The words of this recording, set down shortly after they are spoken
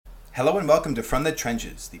Hello and welcome to From the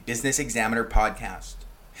Trenches, the Business Examiner podcast.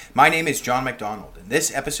 My name is John McDonald, and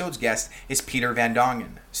this episode's guest is Peter Van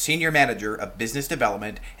Dongen, Senior Manager of Business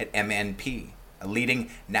Development at MNP, a leading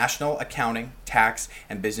national accounting, tax,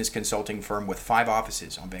 and business consulting firm with 5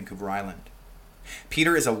 offices on Vancouver Island.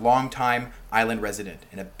 Peter is a longtime island resident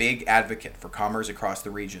and a big advocate for commerce across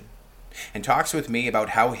the region, and talks with me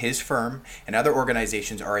about how his firm and other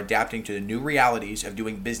organizations are adapting to the new realities of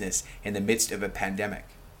doing business in the midst of a pandemic.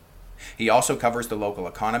 He also covers the local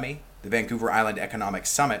economy, the Vancouver Island Economic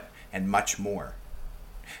Summit, and much more.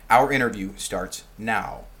 Our interview starts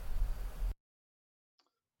now.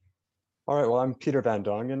 All right, well, I'm Peter Van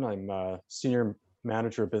Dongen. I'm Senior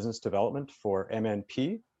Manager of Business Development for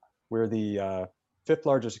MNP. We're the 5th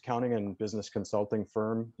largest accounting and business consulting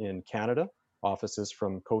firm in Canada, offices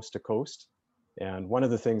from coast to coast. And one of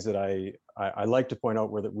the things that I like to point out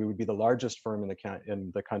were that we would be the largest firm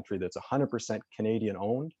in the country that's 100% Canadian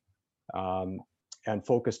owned, and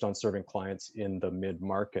focused on serving clients in the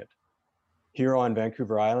mid-market. Here on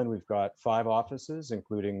Vancouver Island, we've got 5 offices,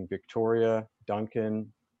 including Victoria,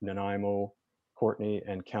 Duncan, Nanaimo, Courtenay,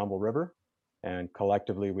 and Campbell River. And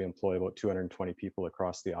collectively, we employ about 220 people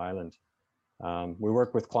across the island. We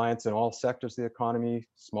work with clients in all sectors of the economy,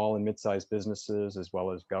 small and mid-sized businesses, as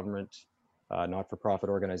well as government, not-for-profit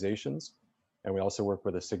organizations. And we also work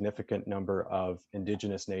with a significant number of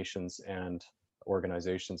Indigenous nations and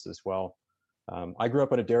organizations as well. I grew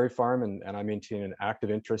up on a dairy farm, and I maintain an active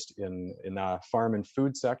interest in the farm and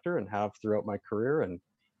food sector and have throughout my career. And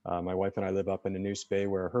my wife and I live up in the Neuse Bay,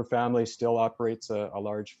 where her family still operates a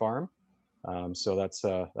large farm. So that's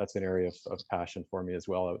an area of passion for me as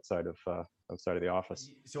well, outside of the office.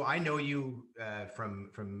 So I know you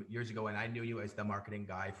from years ago, and I knew you as the marketing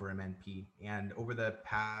guy for MNP. And over the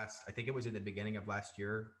past, I think it was in the beginning of last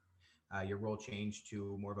year, your role changed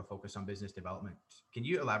to more of a focus on business development. Can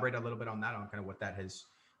you elaborate a little bit on that, on kind of what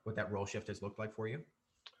that role shift has looked like for you?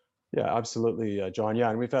 Yeah, absolutely, John. Yeah,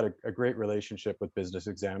 and we've had a great relationship with Business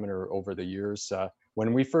Examiner over the years.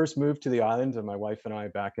 When we first moved to the island, and my wife and I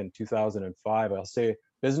back in 2005, I'll say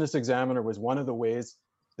Business Examiner was one of the ways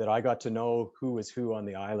that I got to know who was who on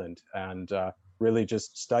the island, and really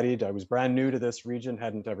just studied. I was brand new to this region,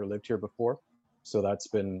 hadn't ever lived here before, so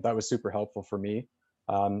that was super helpful for me.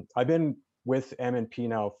 I've been with MNP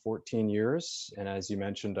now 14 years, and as you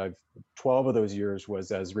mentioned, 12 of those years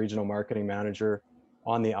was as regional marketing manager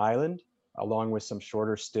on the island, along with some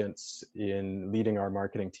shorter stints in leading our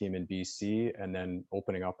marketing team in BC and then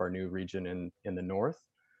opening up our new region in the north.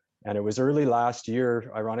 And it was early last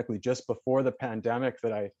year, ironically, just before the pandemic,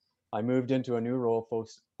 that I moved into a new role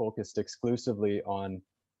focused exclusively on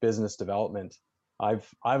business development.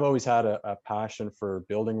 I've always had a passion for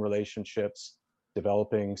building relationships,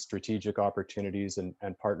 developing strategic opportunities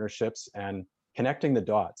and partnerships, and connecting the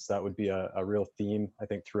dots. That would be a real theme, I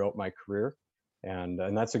think, throughout my career.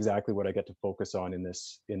 And that's exactly what I get to focus on in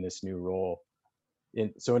this new role.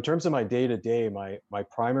 So in terms of my day-to-day, my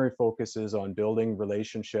primary focus is on building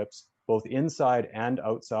relationships both inside and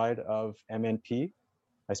outside of MNP.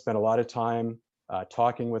 I spend a lot of time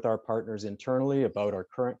talking with our partners internally about our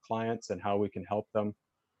current clients and how we can help them,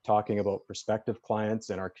 talking about prospective clients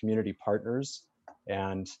and our community partners,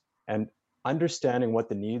 and understanding what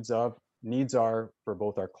the needs are for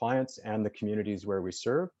both our clients and the communities where we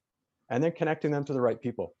serve, and then connecting them to the right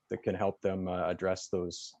people that can help them address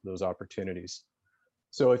those opportunities.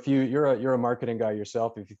 So if you're a marketing guy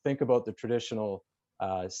yourself, if you think about the traditional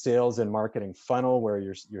sales and marketing funnel, where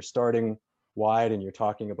you're starting wide and you're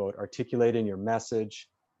talking about articulating your message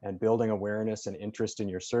and building awareness and interest in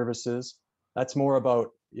your services, that's more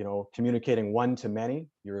about communicating one to many.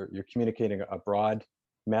 You're communicating a broad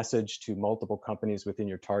message to multiple companies within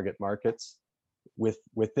your target markets.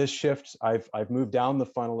 With this shift, I've moved down the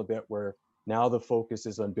funnel a bit, where now the focus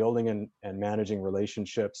is on building and managing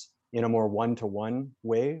relationships in a more one-to-one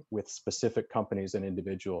way with specific companies and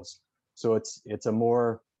individuals. So it's a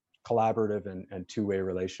more collaborative and two-way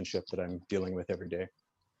relationship that I'm dealing with every day.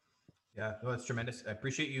 Yeah, no, that's tremendous. I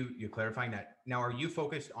appreciate you clarifying that. Now, are you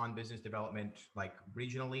focused on business development like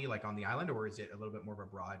regionally, like on the island, or is it a little bit more of a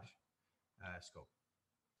broad scope?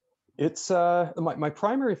 It's my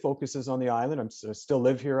primary focus is on the island. I still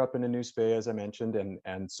live here up in the Neuse Bay, as I mentioned,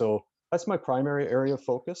 and so that's my primary area of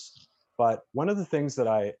focus. But one of the things that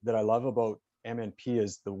I love about MNP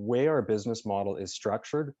is the way our business model is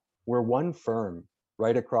structured. We're one firm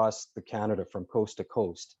right across the Canada from coast to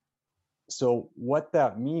coast. So what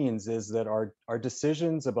that means is that our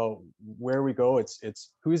decisions about where we go, it's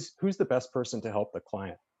who's the best person to help the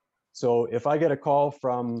client. So if I get a call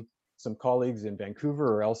from some colleagues in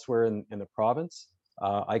Vancouver or elsewhere in the province,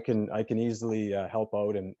 I can easily help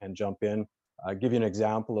out and jump in. Give you an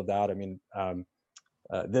example of that. I mean,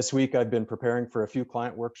 this week I've been preparing for a few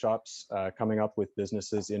client workshops coming up with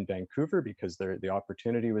businesses in Vancouver because the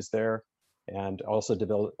opportunity was there, and also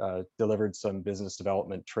delivered some business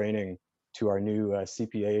development training to our new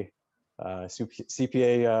CPA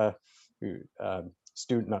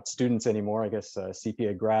not students anymore, I guess,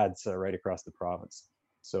 CPA grads right across the province.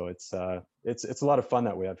 So it's a lot of fun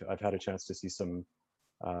that way. I've had a chance to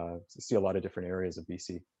see a lot of different areas of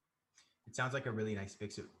BC. It sounds like a really nice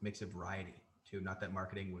mix of variety too. Not that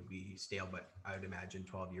marketing would be stale, but I would imagine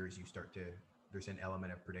 12 years there's an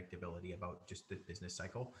element of predictability about just the business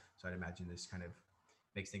cycle. So I'd imagine this kind of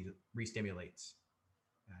makes things re-stimulates.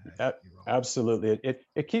 Absolutely,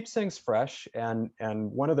 it keeps things fresh, and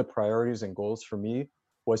one of the priorities and goals for me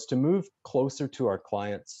was to move closer to our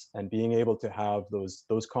clients and being able to have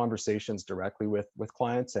those conversations directly with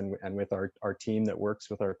clients and with our team that works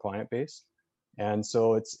with our client base. And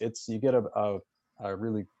so it's you get a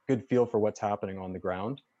really good feel for what's happening on the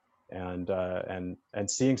ground, and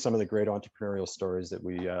seeing some of the great entrepreneurial stories that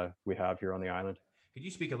we have here on the island. Could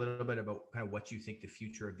you speak a little bit about kind of what you think the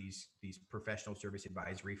future of these professional service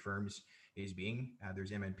advisory firms is being?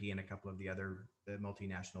 There's MNP and a couple of the other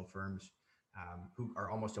multinational firms who are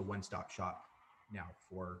almost a one-stop shop now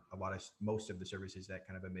for most of the services that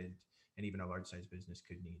kind of a mid and even a large size business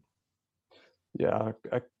could need. Yeah,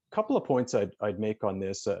 a couple of points I'd make on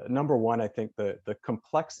this. Number one, I think the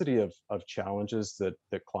complexity of challenges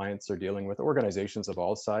that clients are dealing with, organizations of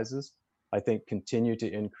all sizes, I think continue to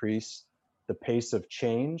increase the pace of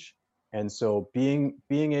change. And so being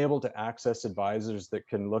able to access advisors that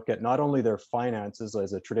can look at not only their finances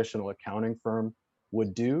as a traditional accounting firm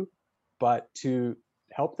would do, but to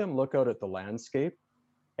help them look out at the landscape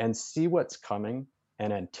and see what's coming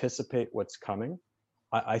and anticipate what's coming.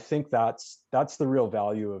 I think that's the real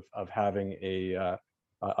value of having a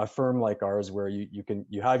firm like ours, where you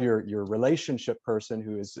have your relationship person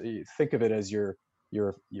who is, think of it as your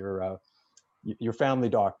family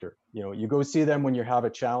doctor. You know, you go see them when you have a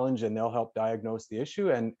challenge, and they'll help diagnose the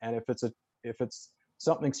issue. And if it's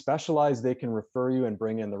something specialized, they can refer you and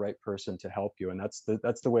bring in the right person to help you. And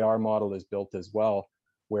that's the way our model is built as well.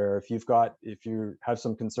 Where if you have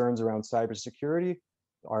some concerns around cybersecurity,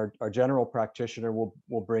 our general practitioner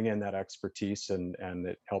will bring in that expertise, and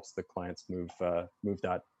it helps the clients move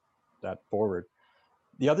that forward.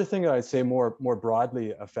 The other thing that I'd say more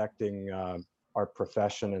broadly affecting our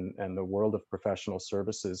profession and the world of professional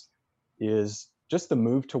services is just the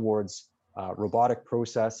move towards robotic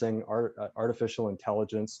processing, artificial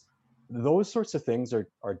intelligence. Those sorts of things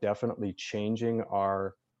are definitely changing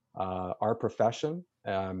our profession.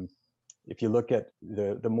 If you look at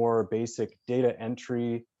the more basic data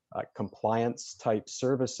entry, compliance type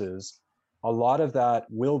services, a lot of that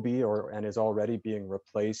will be and is already being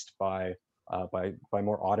replaced by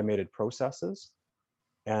more automated processes.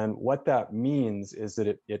 And what that means is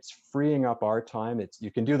that it's freeing up our time.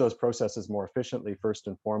 You can do those processes more efficiently, first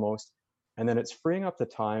and foremost, and then it's freeing up the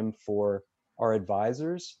time for our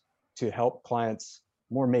advisors to help clients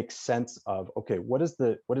more make sense of, okay, what does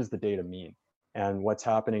the data mean, and what's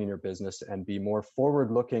happening in your business, and be more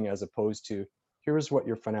forward-looking, as opposed to, here's what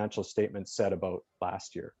your financial statement said about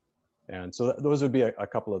last year. And so those would be a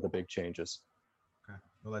couple of the big changes. Okay,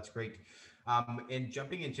 well, that's great. And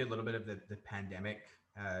jumping into a little bit of the pandemic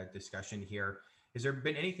discussion here, has there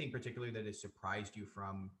been anything particularly that has surprised you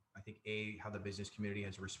from, I think, how the business community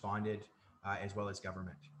has responded, as well as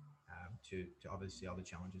government, to obviously all the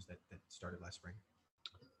challenges that started last spring?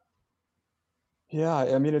 Yeah,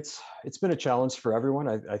 I mean, it's been a challenge for everyone.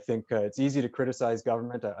 I think it's easy to criticize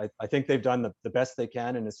government. I think they've done the best they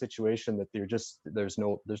can in a situation that there's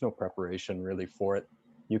no preparation really for it.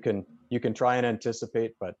 You can try and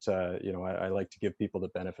anticipate, but I like to give people the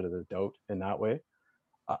benefit of the doubt in that way.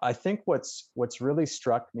 I think what's really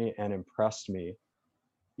struck me and impressed me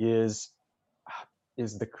is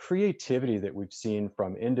the creativity that we've seen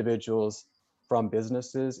from individuals, from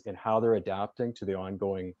businesses, in how they're adapting to the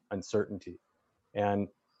ongoing uncertainty. And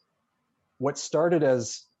what started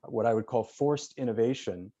as what I would call forced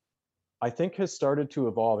innovation, I think has started to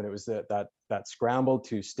evolve. And it was that scramble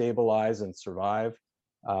to stabilize and survive.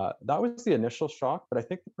 That was the initial shock, but I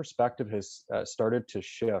think the perspective has started to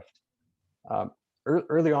shift.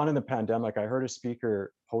 Early on in the pandemic, I heard a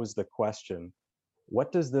speaker pose the question,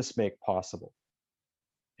 what does this make possible?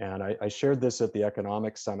 And I shared this at the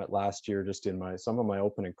Economics Summit last year, just in some of my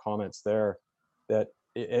opening comments there, that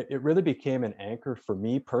it really became an anchor for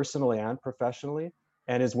me personally and professionally,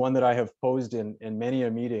 and is one that I have posed in many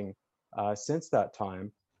a meeting since that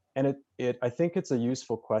time. And I think it's a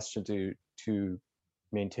useful question to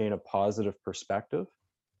maintain a positive perspective.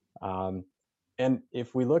 And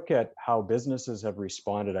if we look at how businesses have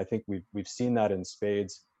responded, I think we've seen that in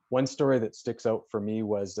spades. One story that sticks out for me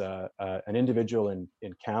was an individual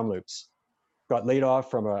in Kamloops got laid off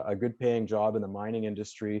from a good paying job in the mining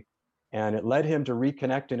industry, and it led him to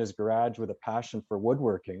reconnect in his garage with a passion for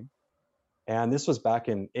woodworking. And this was back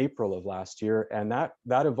in April of last year, and that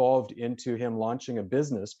evolved into him launching a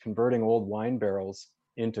business converting old wine barrels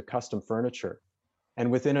into custom furniture. And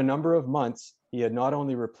within a number of months, he had not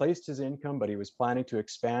only replaced his income, but he was planning to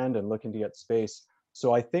expand and looking to get space.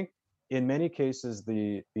 So I think in many cases,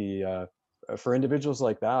 for individuals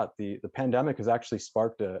like that, the pandemic has actually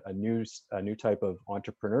sparked a new type of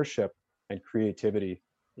entrepreneurship and creativity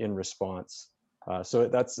in response. So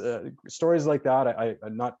that's stories like that.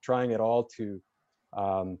 I'm not trying at all to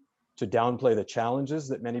downplay the challenges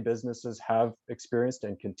that many businesses have experienced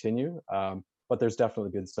and continue. But there's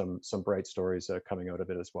definitely been some bright stories coming out of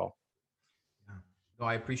it as well. No,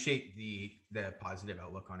 I appreciate the positive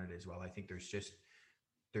outlook on it as well. I think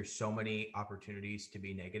there's so many opportunities to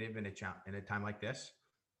be negative in a time like this,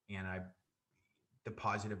 and the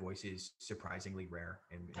positive voice is surprisingly rare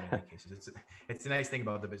in many cases. It's a nice thing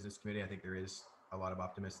about the business community. I think there is a lot of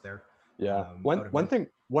optimists there. Yeah.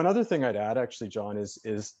 One other thing I'd add actually, John, is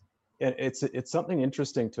it's something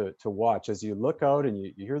interesting to watch as you look out and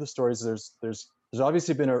you hear the stories. There's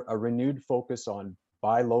obviously been a renewed focus on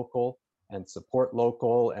buy local and support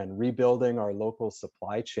local and rebuilding our local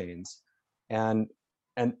supply chains, and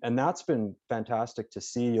that's been fantastic to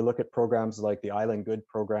see. You look at programs like the Island Good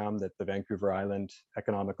program that the Vancouver Island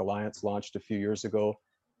Economic Alliance launched a few years ago.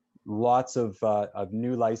 Lots of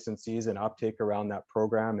new licensees and uptake around that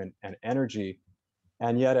program and energy,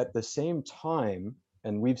 and yet at the same time,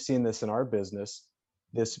 and we've seen this in our business,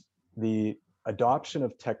 the adoption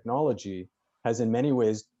of technology has in many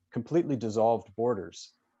ways completely dissolved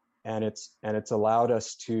borders, and it's allowed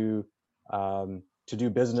us to do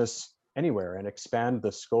business anywhere and expand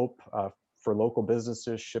the scope for local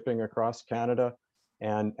businesses shipping across Canada,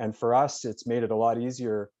 and for us, it's made it a lot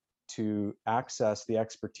easier to access the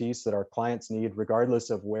expertise that our clients need, regardless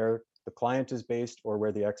of where the client is based or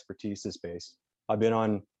where the expertise is based. I've been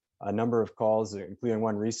on a number of calls, including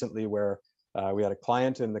one recently where we had a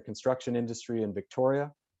client in the construction industry in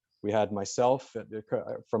Victoria. We had myself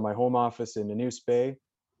from my home office in Nanoose Bay,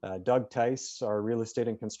 Doug Tice, our real estate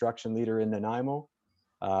and construction leader in Nanaimo,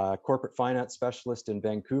 corporate finance specialist in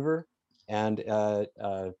Vancouver, and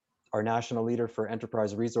our national leader for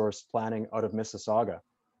enterprise resource planning out of Mississauga.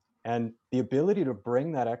 And the ability to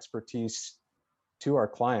bring that expertise to our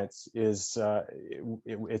clients is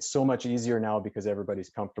it's so much easier now because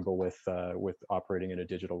everybody's comfortable with operating in a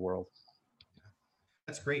digital world.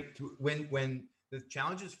 That's great. When the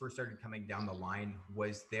challenges first started coming down the line,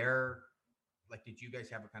 was there, like, did you guys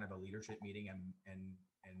have a kind of a leadership meeting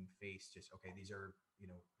and face just, okay, these are,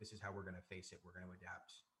 this is how we're going to face it. We're going to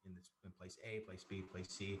adapt in place A, place B, place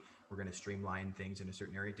C. We're going to streamline things in a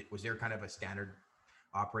certain area. Was there kind of a standard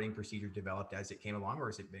operating procedure developed as it came along, or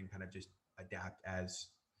has it been kind of just adapt as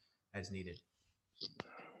needed?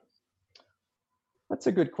 That's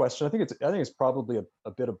a good question. I think it's probably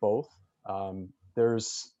a bit of both.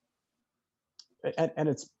 It's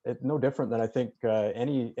no different than I think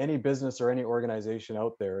any business or any organization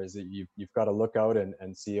out there, is that you've got to look out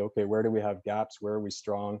and see, okay, where do we have gaps, where are we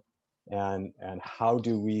strong, and how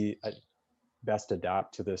do we best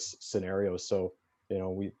adapt to this scenario. So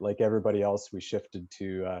we, like everybody else, we shifted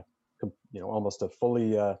to almost a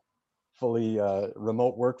fully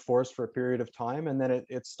remote workforce for a period of time, and then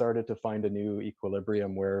it started to find a new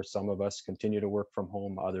equilibrium where some of us continue to work from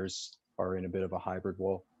home, others are in a bit of a hybrid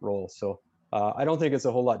role. So I don't think it's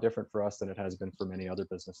a whole lot different for us than it has been for many other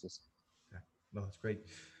businesses. Okay. Well, that's great.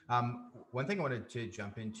 One thing I wanted to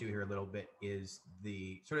jump into here a little bit is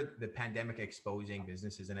the sort of the pandemic exposing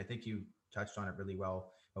businesses, and I think you touched on it really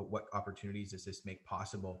well. What opportunities does this make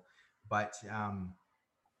possible? But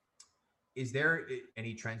is there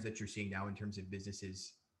any trends that you're seeing now in terms of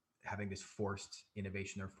businesses having this forced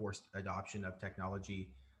innovation or forced adoption of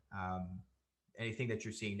technology? Anything that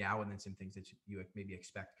you're seeing now, and then some things that you maybe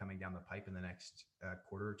expect coming down the pipe in the next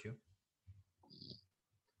quarter or two?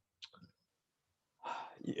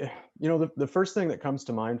 Yeah, the first thing that comes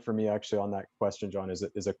to mind for me actually on that question, John, is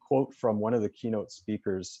a quote from one of the keynote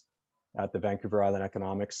speakers at the Vancouver Island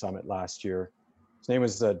Economics Summit last year. His name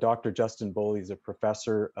was Dr. Justin Bull. He's a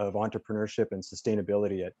professor of entrepreneurship and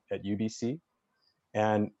sustainability at UBC.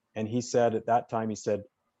 And he said at that time,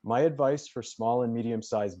 my advice for small and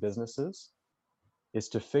medium-sized businesses is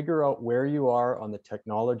to figure out where you are on the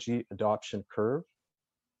technology adoption curve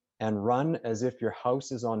and run as if your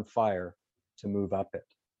house is on fire to move up it.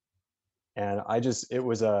 And it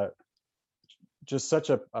was just such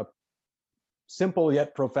a simple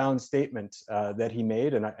yet profound statement that he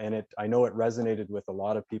made, and I know it resonated with a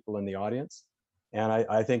lot of people in the audience, and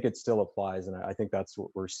I think it still applies, and I think that's what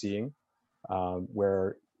we're seeing,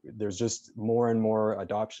 where there's just more and more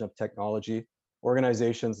adoption of technology.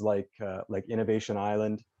 Organizations like Innovation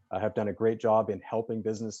Island have done a great job in helping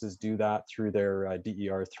businesses do that through their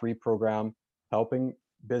DER3 program, helping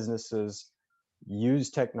businesses use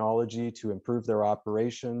technology to improve their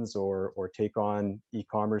operations or take on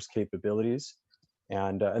e-commerce capabilities.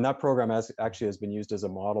 And that program has been used as a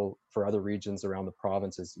model for other regions around the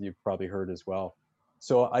province, as you've probably heard as well.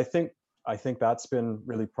 So I think that's been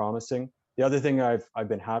really promising. The other thing I've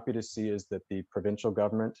been happy to see is that the provincial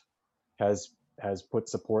government has put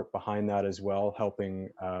support behind that as well, helping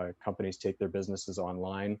companies take their businesses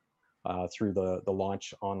online through the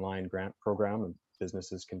Launch Online grant program. And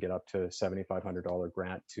businesses can get up to $7,500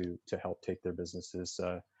 grant to help take their businesses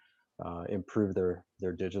improve their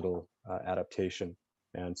digital adaptation.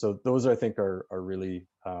 And so those, I think, are really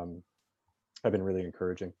have been really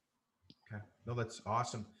encouraging. Okay, no, that's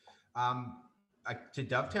awesome. To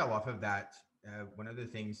dovetail off of that, one of the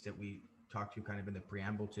things that we talked to kind of in the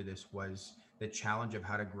preamble to this was the challenge of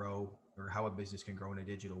how to grow, or how a business can grow in a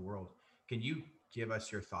digital world. Can you give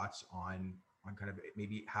us your thoughts on kind of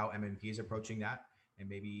maybe how MNP is approaching that, and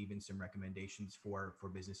maybe even some recommendations for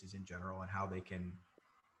businesses in general, and how they can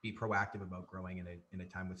be proactive about growing in a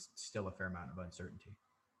time with still a fair amount of uncertainty?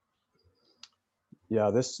 Yeah,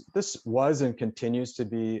 this was and continues to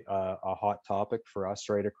be a hot topic for us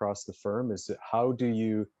right across the firm. Is that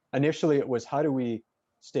initially it was how do we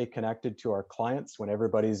stay connected to our clients when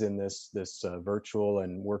everybody's in this virtual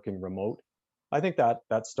and working remote. I think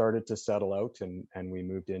that started to settle out, and we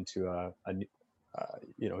moved into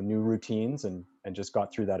new routines and just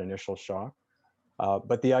got through that initial shock.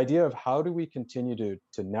 But the idea of how do we continue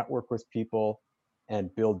to network with people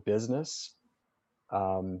and build business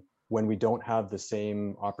when we don't have the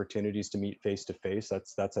same opportunities to meet face to face,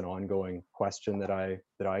 that's an ongoing question that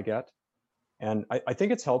I get. And I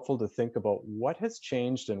think it's helpful to think about what has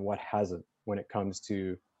changed and what hasn't when it comes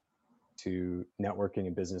to networking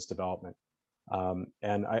and business development.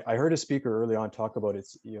 And I heard a speaker early on talk about it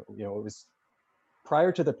was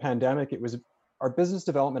prior to the pandemic, our business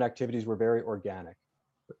development activities were very organic.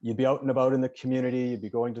 You'd be out and about in the community, you'd be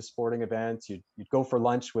going to sporting events, you'd go for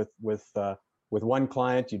lunch with one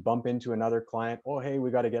client, you'd bump into another client. Oh, hey,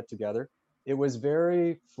 we got to get together. It was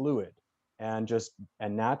very fluid and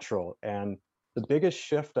natural. And the biggest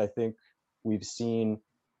shift I think we've seen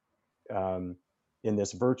in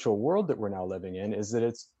this virtual world that we're now living in is that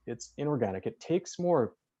it's inorganic. It takes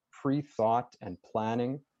more pre-thought and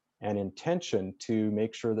planning and intention to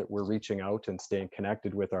make sure that we're reaching out and staying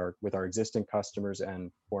connected with our existing customers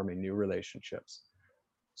and forming new relationships.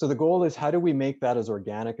 So the goal is, how do we make that as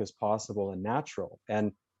organic as possible and natural?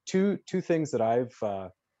 And two things that I've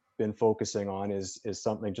been focusing on is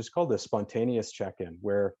something just called the spontaneous check-in,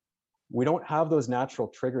 where we don't have those natural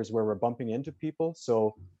triggers where we're bumping into people.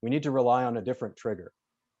 So we need to rely on a different trigger.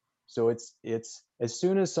 So it's as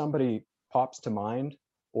soon as somebody pops to mind,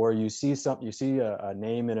 or you see a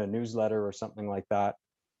name in a newsletter or something like that,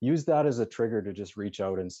 use that as a trigger to just reach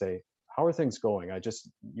out and say, how are things going?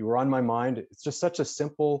 You were on my mind. It's just such a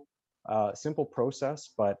simple process,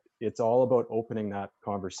 but it's all about opening that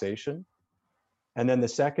conversation. And then the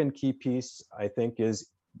second key piece, I think, is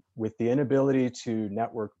with the inability to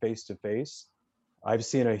network face to face, I've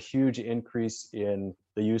seen a huge increase in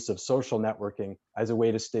the use of social networking as a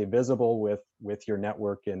way to stay visible with your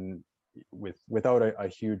network and without a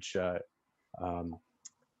huge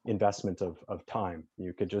investment of time.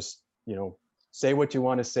 You could just say what you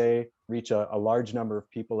want to say, reach a large number of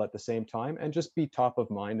people at the same time, and just be top of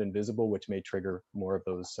mind and visible, which may trigger more of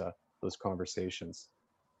those conversations.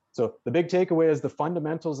 So the big takeaway is the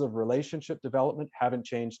fundamentals of relationship development haven't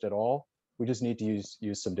changed at all. We just need to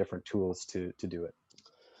use some different tools to do it.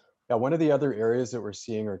 Now, one of the other areas that we're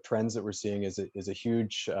seeing, or trends that we're seeing, is a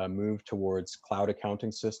huge move towards cloud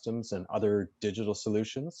accounting systems and other digital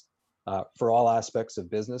solutions for all aspects of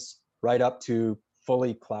business, right up to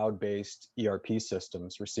fully cloud-based ERP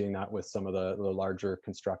systems. We're seeing that with some of the larger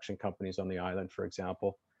construction companies on the island, for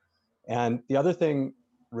example. And the other thing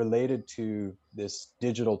related to this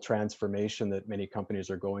digital transformation that many companies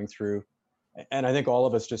are going through, and I think all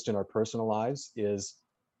of us just in our personal lives, is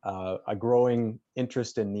a growing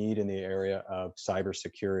interest and need in the area of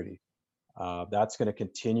cybersecurity. That's going to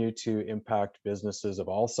continue to impact businesses of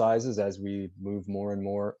all sizes as we move more and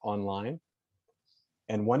more online.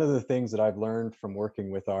 And one of the things that I've learned from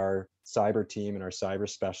working with our cyber team and our cyber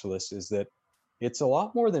specialists is that it's a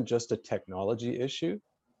lot more than just a technology issue.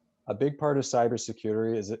 A big part of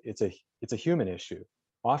cybersecurity is it's a human issue.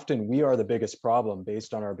 Often we are the biggest problem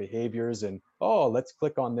based on our behaviors and, oh, let's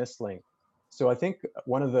click on this link. So I think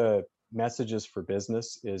one of the messages for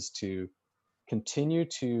business is to continue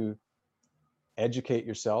to educate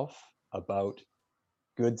yourself about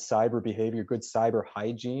good cyber behavior, good cyber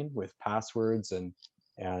hygiene with passwords and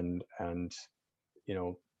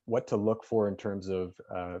what to look for in terms of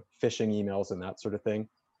phishing emails and that sort of thing.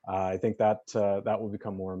 I think that that will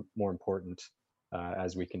become more important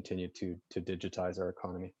as we continue to digitize our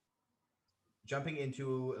economy. Jumping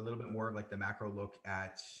into a little bit more of like the macro look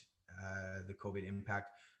at the COVID impact,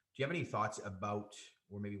 do you have any thoughts about,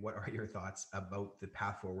 or maybe what are your thoughts about the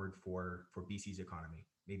path forward for BC's economy,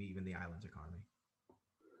 maybe even the island's economy?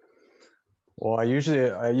 Well, I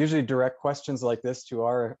usually direct questions like this to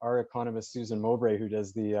our economist Susan Mowbray, who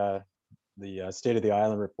does the State of the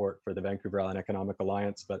Island report for the Vancouver Island Economic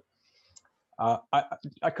Alliance. But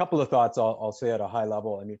a couple of thoughts I'll say at a high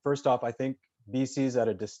level. I mean, first off, I think BC's at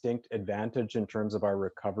a distinct advantage in terms of our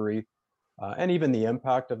recovery and even the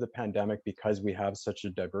impact of the pandemic because we have such a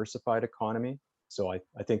diversified economy. So I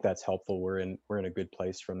think that's helpful. We're in a good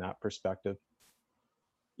place from that perspective.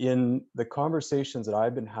 In the conversations that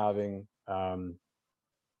I've been having and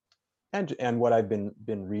what I've been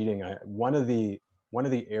reading, one of the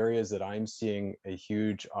areas that I'm seeing a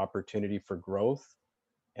huge opportunity for growth,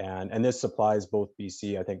 and this applies both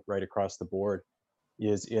BC, I think, right across the board,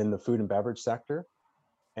 is in the food and beverage sector,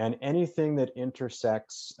 and anything that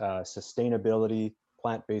intersects sustainability,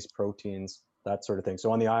 plant-based proteins, that sort of thing.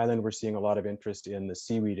 So on the island, we're seeing a lot of interest in the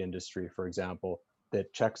seaweed industry, for example,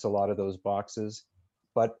 that checks a lot of those boxes.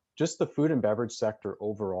 But just the food and beverage sector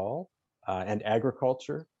overall, and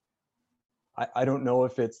agriculture, I don't know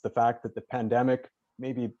if it's the fact that the pandemic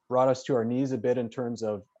maybe brought us to our knees a bit in terms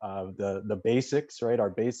of the basics, right?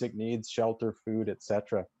 Our basic needs, shelter, food,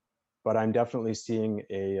 etc. But I'm definitely seeing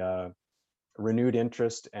a renewed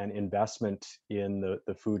interest and investment in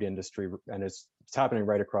the food industry, and it's happening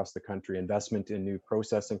right across the country. Investment in new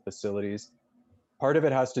processing facilities. Part of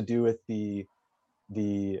it has to do with the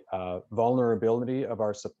vulnerability of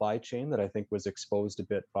our supply chain that I think was exposed a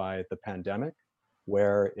bit by the pandemic,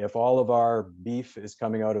 where if all of our beef is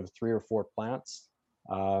coming out of 3 or 4 plants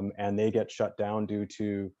and they get shut down due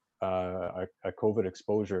to a COVID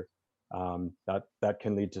exposure, that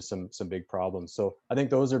can lead to some big problems. So I think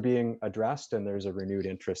those are being addressed, and there's a renewed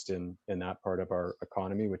interest in that part of our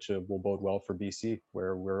economy, which will bode well for BC,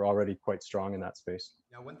 where we're already quite strong in that space.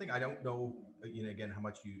 Now, one thing I don't know, again, how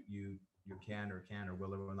much you can or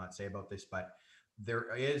will or will not say about this, but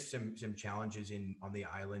there is some challenges on the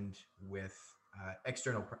island with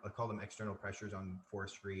external, I call them external pressures on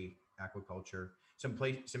forestry, aquaculture, some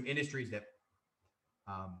industries that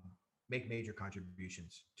make major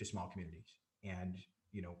contributions to small communities, and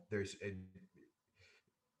there's it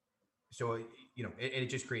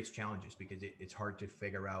just creates challenges because it's hard to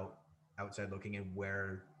figure out outside looking in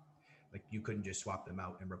where, like, you couldn't just swap them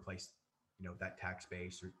out and replace that tax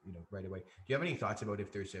base or right away. Do you have any thoughts about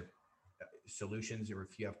if there's solutions, or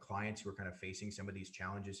if you have clients who are kind of facing some of these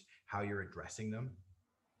challenges, how you're addressing them?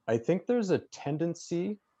 I think there's a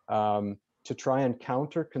tendency to try and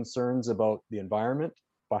counter concerns about the environment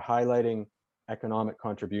by highlighting economic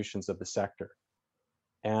contributions of the sector.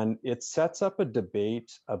 And it sets up a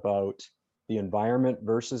debate about the environment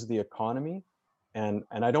versus the economy. And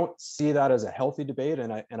I don't see that as a healthy debate,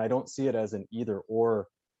 and I don't see it as an either or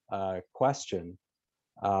question.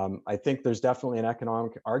 I think there's definitely an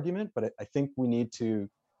economic argument, but I think we need to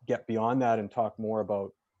get beyond that and talk more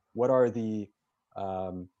about what are the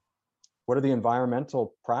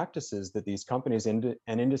environmental practices that these companies and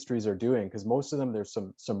industries are doing, because most of them, there's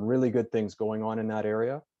some really good things going on in that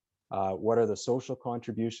area. What are the social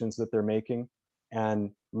contributions that they're making,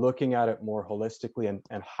 and looking at it more holistically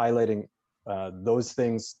and highlighting those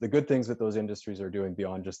things, the good things that those industries are doing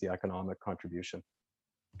beyond just the economic contribution.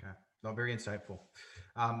 Okay, well, very insightful.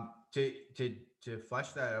 To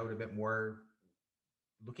flesh that out a bit more,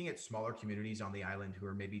 looking at smaller communities on the island who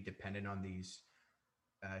are maybe dependent on these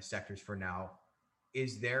sectors for now,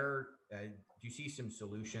 is there do you see some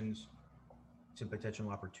solutions, some potential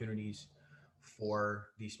opportunities for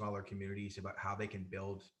these smaller communities about how they can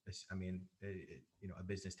build this, a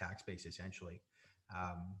business tax base, essentially,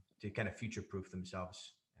 to kind of future-proof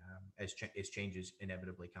themselves as changes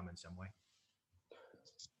inevitably come in some way?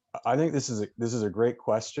 I think this is a great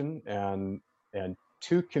question, and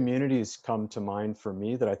 2 communities come to mind for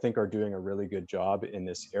me that I think are doing a really good job in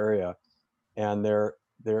this area, and they're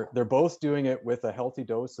both doing it with a healthy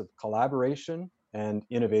dose of collaboration and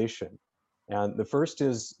innovation. And the first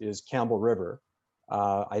is Campbell River,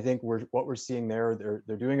 I think what we're seeing there,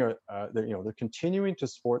 they're doing they're continuing to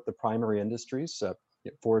support the primary industries,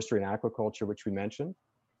 forestry and aquaculture, which we mentioned,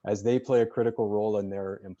 as they play a critical role in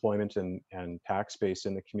their employment and tax base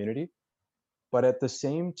in the community. But at the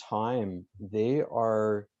same time, they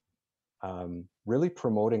are really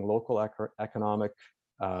promoting local economic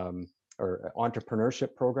or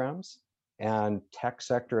entrepreneurship programs, and tech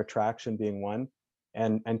sector attraction being one,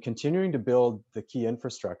 and continuing to build the key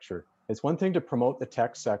infrastructure. It's one thing to promote the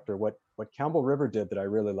tech sector. What Campbell River did that I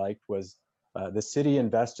really liked was the city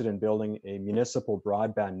invested in building a municipal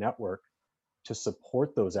broadband network to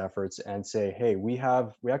support those efforts and say, hey, we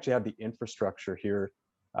actually have the infrastructure here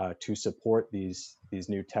to support these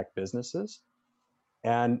new tech businesses.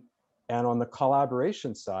 And on the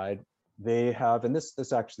collaboration side, they have, and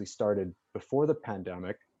this actually started before the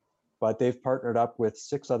pandemic, but they've partnered up with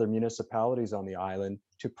 6 other municipalities on the island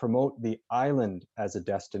to promote the island as a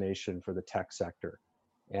destination for the tech sector.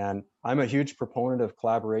 And I'm a huge proponent of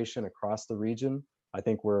collaboration across the region. I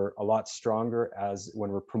think we're a lot stronger as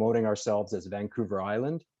when we're promoting ourselves as Vancouver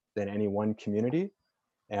Island than any one community.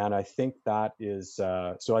 And I think that is,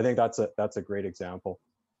 so I think that's a great example.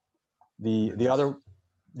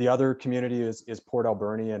 The other community is Port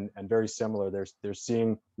Alberni, and very similar. They're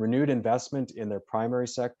seeing renewed investment in their primary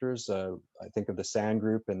sectors. I think of the Sand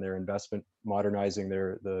Group and their investment modernizing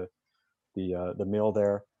the mill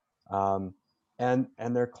there, and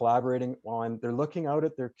they're collaborating on. They're looking out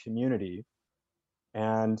at their community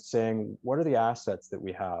and saying, what are the assets that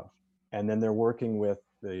we have, and then they're working with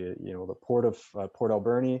the port of Port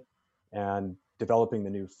Alberni and developing the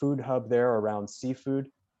new food hub there around seafood.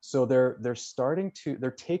 So they're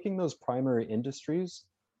taking those primary industries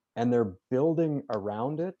and they're building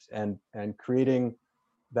around it and creating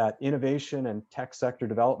that innovation and tech sector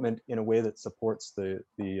development in a way that supports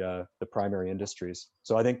the primary industries.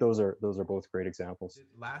 So I think those are both great examples.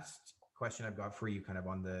 The last question I've got for you, kind of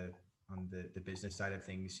on the business side of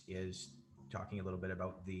things, is talking a little bit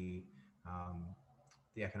about the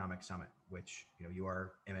economic summit, which you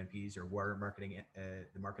are MNPs, or were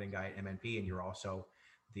the marketing guy at MNP, and you're also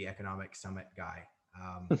the economic summit guy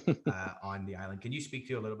on the island. Can you speak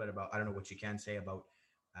to a little bit about, I don't know what you can say about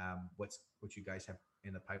what you guys have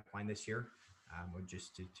in the pipeline this year, or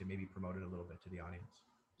just to maybe promote it a little bit to the audience?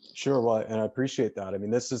 Sure. Well, and I appreciate that. I mean,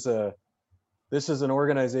 this is an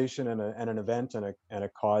organization and an event and a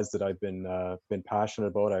cause that I've been passionate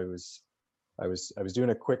about. I was doing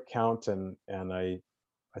a quick count, and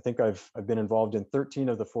I think I've been involved in 13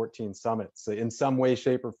 of the 14 summits in some way,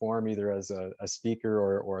 shape, or form, either as a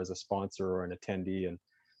speaker or as a sponsor or an attendee.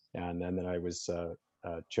 And then I was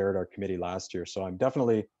chaired our committee last year. So I'm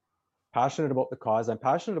definitely passionate about the cause. I'm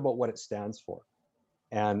passionate about what it stands for,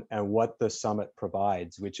 and what the summit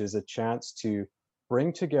provides, which is a chance to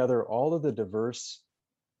bring together all of the diverse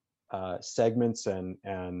segments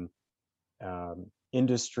and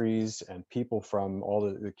industries and people from all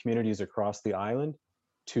the communities across the island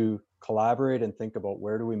to collaborate and think about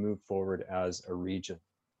where do we move forward as a region.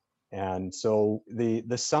 And so the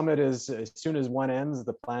summit is, as soon as one ends,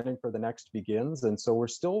 the planning for the next begins. And so we're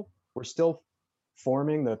still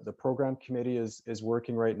forming. The program committee is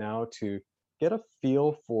working right now to get a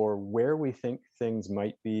feel for where we think things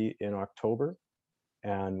might be in October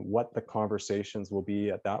and what the conversations will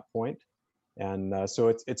be at that point. And so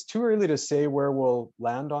it's too early to say where we'll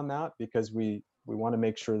land on that, because we want to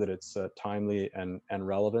make sure that it's timely and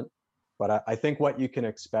relevant. But I think what you can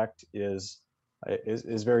expect is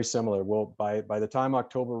very similar. Well, by the time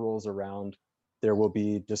October rolls around, there will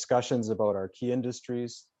be discussions about our key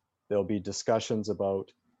industries. There'll be discussions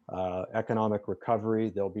about economic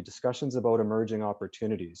recovery. There'll be discussions about emerging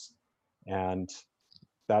opportunities. And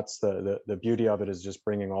that's the beauty of it, is just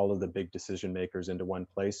bringing all of the big decision makers into one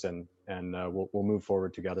place, and we'll move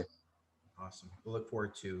forward together. Awesome. We'll look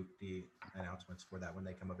forward to the announcements for that when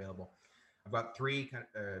they come available. I've got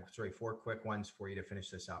four quick ones for you to finish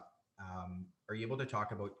this up. Are you able to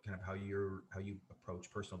talk about kind of how you approach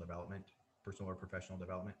personal development, personal or professional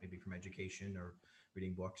development, maybe from education or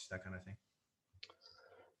reading books, that kind of thing?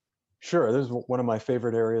 Sure. This is one of my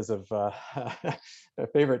favorite areas of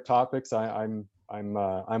favorite topics. I'm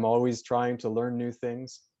always trying to learn new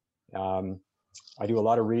things. I do a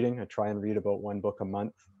lot of reading. I try and read about one book a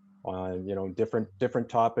month on different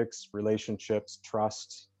topics: relationships,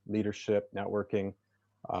 trust, leadership, networking.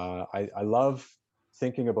 I love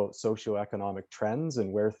thinking about socioeconomic trends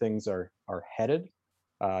and where things are headed.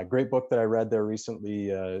 A great book that I read there recently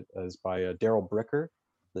is by Daryl Bricker,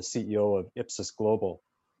 the CEO of Ipsos Global.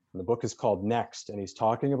 And the book is called Next, and he's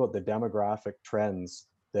talking about the demographic trends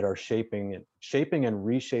that are shaping and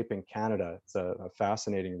reshaping Canada. It's a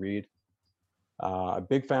fascinating read. A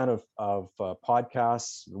big fan of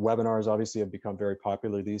podcasts. Webinars obviously have become very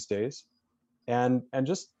popular these days, and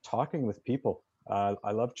just talking with people.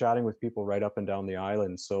 I love chatting with people right up and down the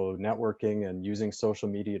island. So networking and using social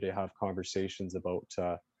media to have conversations about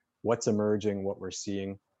what's emerging, what we're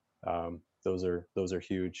seeing. Those are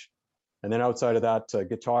huge. And then outside of that,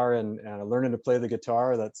 guitar and learning to play the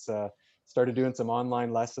guitar. That's started doing some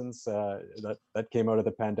online lessons that came out of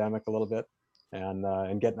the pandemic a little bit, and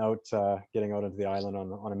getting out into the island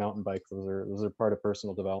on a mountain bike. Those are part of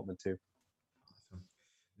personal development too. Awesome.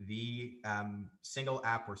 The single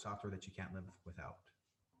app or software that you can't live without?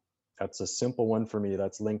 That's a simple one for me.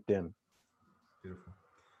 That's LinkedIn. Beautiful.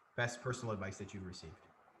 Best personal advice that you've received?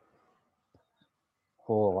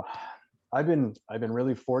 Oh, I've been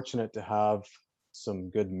really fortunate to have some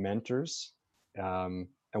good mentors, and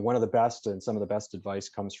one of the best and some of the best advice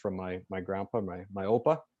comes from my grandpa, my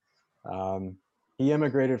opa. He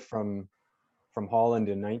immigrated from Holland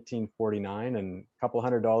in 1949, and a couple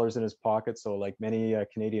 $100 in his pocket. So like many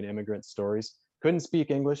Canadian immigrant stories, couldn't speak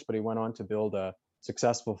English, but he went on to build a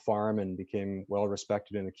successful farm and became well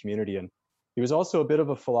respected in the community. And he was also a bit of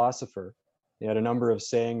a philosopher. He had a number of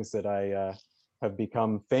sayings that I have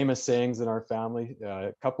become famous sayings in our family.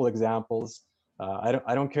 A couple examples.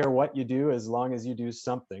 I don't care what you do as long as you do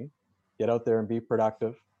something. Get out there and be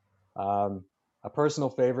productive. A personal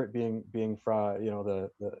favorite being from the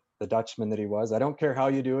Dutchman that he was. I don't care how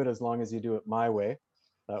you do it as long as you do it my way.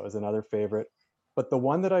 That was another favorite. But the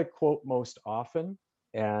one that I quote most often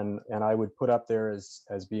and I would put up there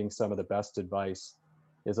as being some of the best advice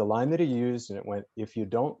is a line that he used, and it went, "If you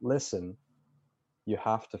don't listen, you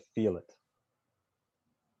have to feel it."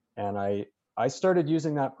 And I started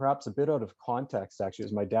using that perhaps a bit out of context. Actually, it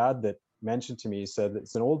was my dad that mentioned to me. He said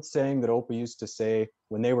it's an old saying that Opa used to say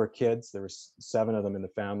when they were kids. There were 7 of them in the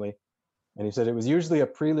family, and he said it was usually a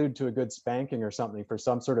prelude to a good spanking or something for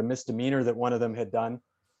some sort of misdemeanor that one of them had done.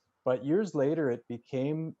 But years later, it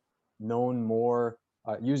became known more,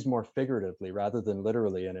 used more figuratively rather than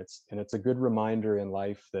literally, and it's a good reminder in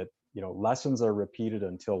life that lessons are repeated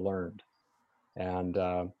until learned, and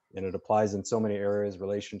it applies in so many areas: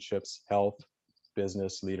 relationships, health,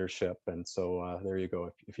 business, leadership. And so there you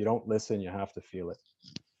go. If you don't listen, you have to feel it.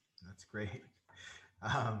 That's great.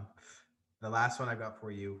 The last one I've got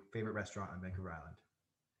for you: favorite restaurant on Vancouver Island?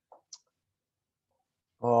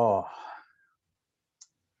 Oh,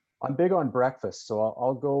 I'm big on breakfast, so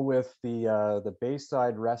I'll go with the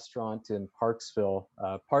Bayside restaurant in Parksville,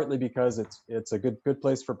 partly because it's a good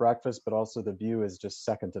place for breakfast, but also the view is just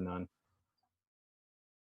second to none.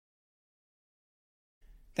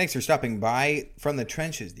 Thanks for stopping by From the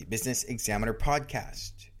Trenches, the Business Examiner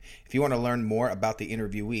podcast. If you want to learn more about the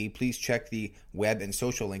interviewee, please check the web and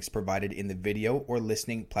social links provided in the video or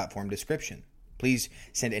listening platform description. Please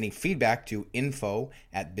send any feedback to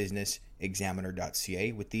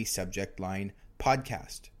info@businessexaminer.ca with the subject line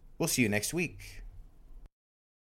podcast. We'll see you next week.